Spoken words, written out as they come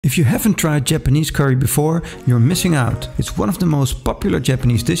If you haven't tried Japanese curry before, you're missing out. It's one of the most popular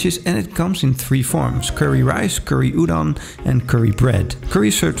Japanese dishes and it comes in 3 forms: curry rice, curry udon and curry bread. Curry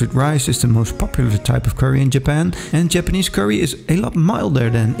served with rice is the most popular type of curry in Japan, and Japanese curry is a lot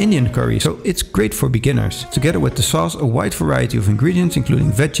milder than Indian curry, so it's great for beginners. Together with the sauce, a wide variety of ingredients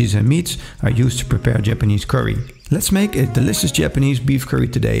including veggies and meats are used to prepare Japanese curry. Let's make a delicious Japanese beef curry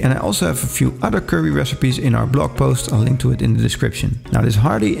today, and I also have a few other curry recipes in our blog post. I'll link to it in the description. Now, this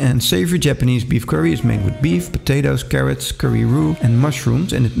hearty and savory Japanese beef curry is made with beef, potatoes, carrots, curry roux and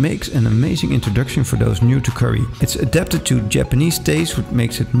mushrooms, and it makes an amazing introduction for those new to curry. It's adapted to Japanese taste, which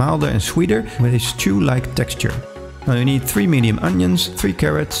makes it milder and sweeter with a stew-like texture. Now you need 3 medium onions, 3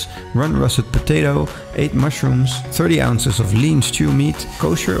 carrots, 1 russet potato, 8 mushrooms, 30 ounces of lean stew meat,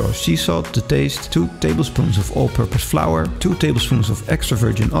 kosher or sea salt to taste, 2 tablespoons of all-purpose flour, 2 tablespoons of extra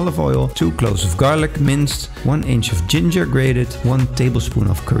virgin olive oil, 2 cloves of garlic minced, 1 inch of ginger grated, 1 tablespoon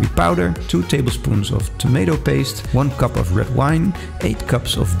of curry powder, 2 tablespoons of tomato paste, 1 cup of red wine, 8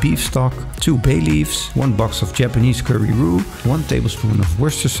 cups of beef stock, 2 bay leaves, 1 box of Japanese curry roux, 1 tablespoon of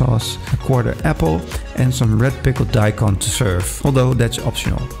Worcester sauce, a quarter apple and some red pickled daikon to serve, although that's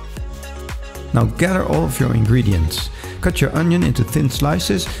optional. Now gather all of your ingredients. Cut your onion into thin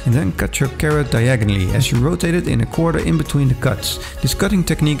slices and then cut your carrot diagonally as you rotate it in a quarter in between the cuts. This cutting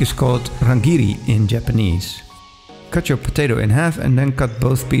technique is called rangiri in Japanese. Cut your potato in half and then cut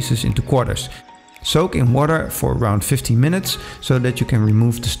both pieces into quarters. Soak in water for around 15 minutes so that you can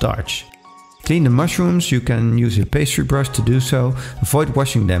remove the starch. Clean the mushrooms. You can use a pastry brush to do so. Avoid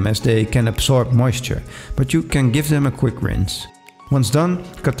washing them as they can absorb moisture, but you can give them a quick rinse. Once done,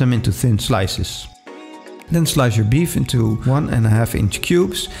 cut them into thin slices. Then slice your beef into 1.5 inch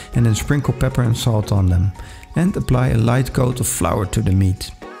cubes and then sprinkle pepper and salt on them. And apply a light coat of flour to the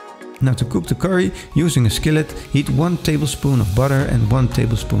meat. Now to cook the curry, using a skillet, heat 1 tablespoon of butter and 1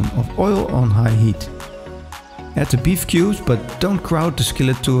 tablespoon of oil on high heat. Add the beef cubes, but don't crowd the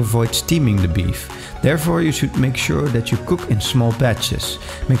skillet to avoid steaming the beef. Therefore, you should make sure that you cook in small batches.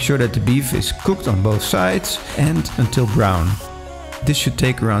 Make sure that the beef is cooked on both sides and until brown. This should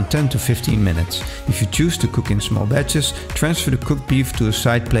take around 10 to 15 minutes. If you choose to cook in small batches, transfer the cooked beef to a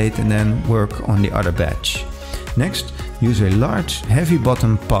side plate and then work on the other batch. Next, use a large, heavy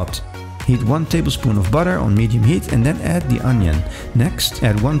bottom pot. Heat 1 tablespoon of butter on medium heat and then add the onion. Next,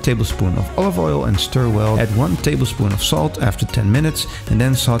 add 1 tablespoon of olive oil and stir well. Add 1 tablespoon of salt after 10 minutes and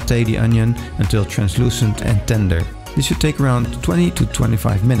then saute the onion until translucent and tender. This should take around 20 to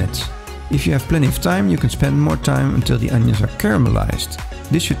 25 minutes. If you have plenty of time, you can spend more time until the onions are caramelized.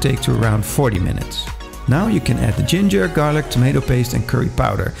 This should take to around 40 minutes. Now you can add the ginger, garlic, tomato paste and curry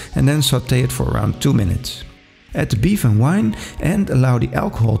powder and then saute it for around 2 minutes. Add the beef and wine and allow the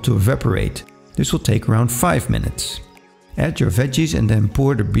alcohol to evaporate. This will take around 5 minutes. Add your veggies and then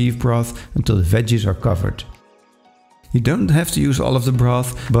pour the beef broth until the veggies are covered. You don't have to use all of the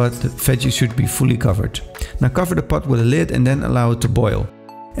broth, but the veggies should be fully covered. Now cover the pot with a lid and then allow it to boil.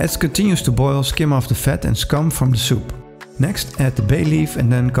 As it continues to boil, skim off the fat and scum from the soup. Next, add the bay leaf and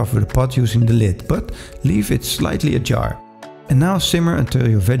then cover the pot using the lid, but leave it slightly ajar. And now simmer until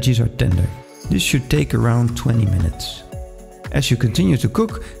your veggies are tender. This should take around 20 minutes. As you continue to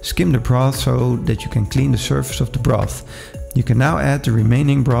cook, skim the broth so that you can clean the surface of the broth. You can now add the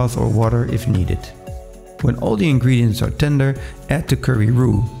remaining broth or water if needed. When all the ingredients are tender, add the curry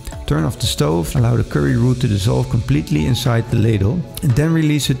roux. Turn off the stove, allow the curry roux to dissolve completely inside the ladle and then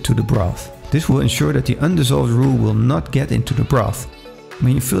release it to the broth. This will ensure that the undissolved roux will not get into the broth.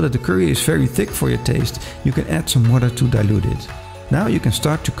 When you feel that the curry is very thick for your taste, you can add some water to dilute it. Now you can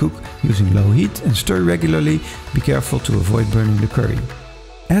start to cook using low heat and stir regularly. Be careful to avoid burning the curry.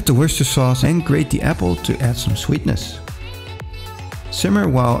 Add the Worcester sauce and grate the apple to add some sweetness. Simmer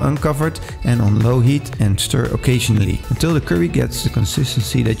while uncovered and on low heat and stir occasionally until the curry gets the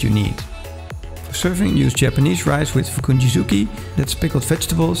consistency that you need. For serving, use Japanese rice with fukunjizuki, that's pickled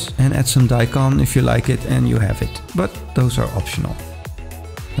vegetables, and add some daikon if you like it and you have it, but those are optional.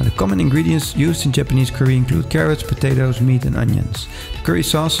 Now, the common ingredients used in Japanese curry include carrots, potatoes, meat and onions. The curry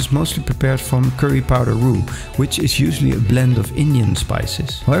sauce is mostly prepared from curry powder roux, which is usually a blend of Indian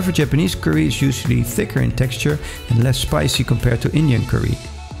spices. However, Japanese curry is usually thicker in texture and less spicy compared to Indian curry.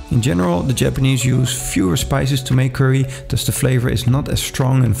 In general, the Japanese use fewer spices to make curry, thus the flavor is not as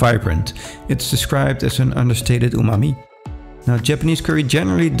strong and vibrant. It's described as an understated umami. Now, Japanese curry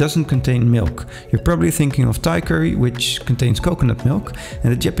generally doesn't contain milk. You're probably thinking of Thai curry, which contains coconut milk,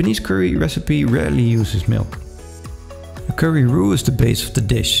 and the Japanese curry recipe rarely uses milk. A Curry roux is the base of the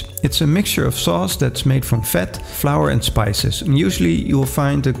dish. It's a mixture of sauce that's made from fat, flour and spices. And usually you will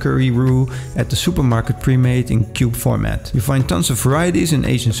find the curry roux at the supermarket pre-made in cube format. You find tons of varieties in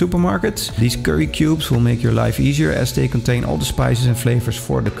Asian supermarkets. These curry cubes will make your life easier as they contain all the spices and flavors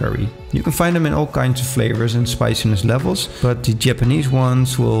for the curry. You can find them in all kinds of flavors and spiciness levels, but the Japanese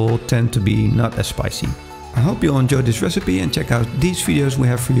ones will tend to be not as spicy. I hope you'll enjoy this recipe and check out these videos we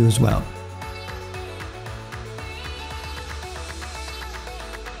have for you as well.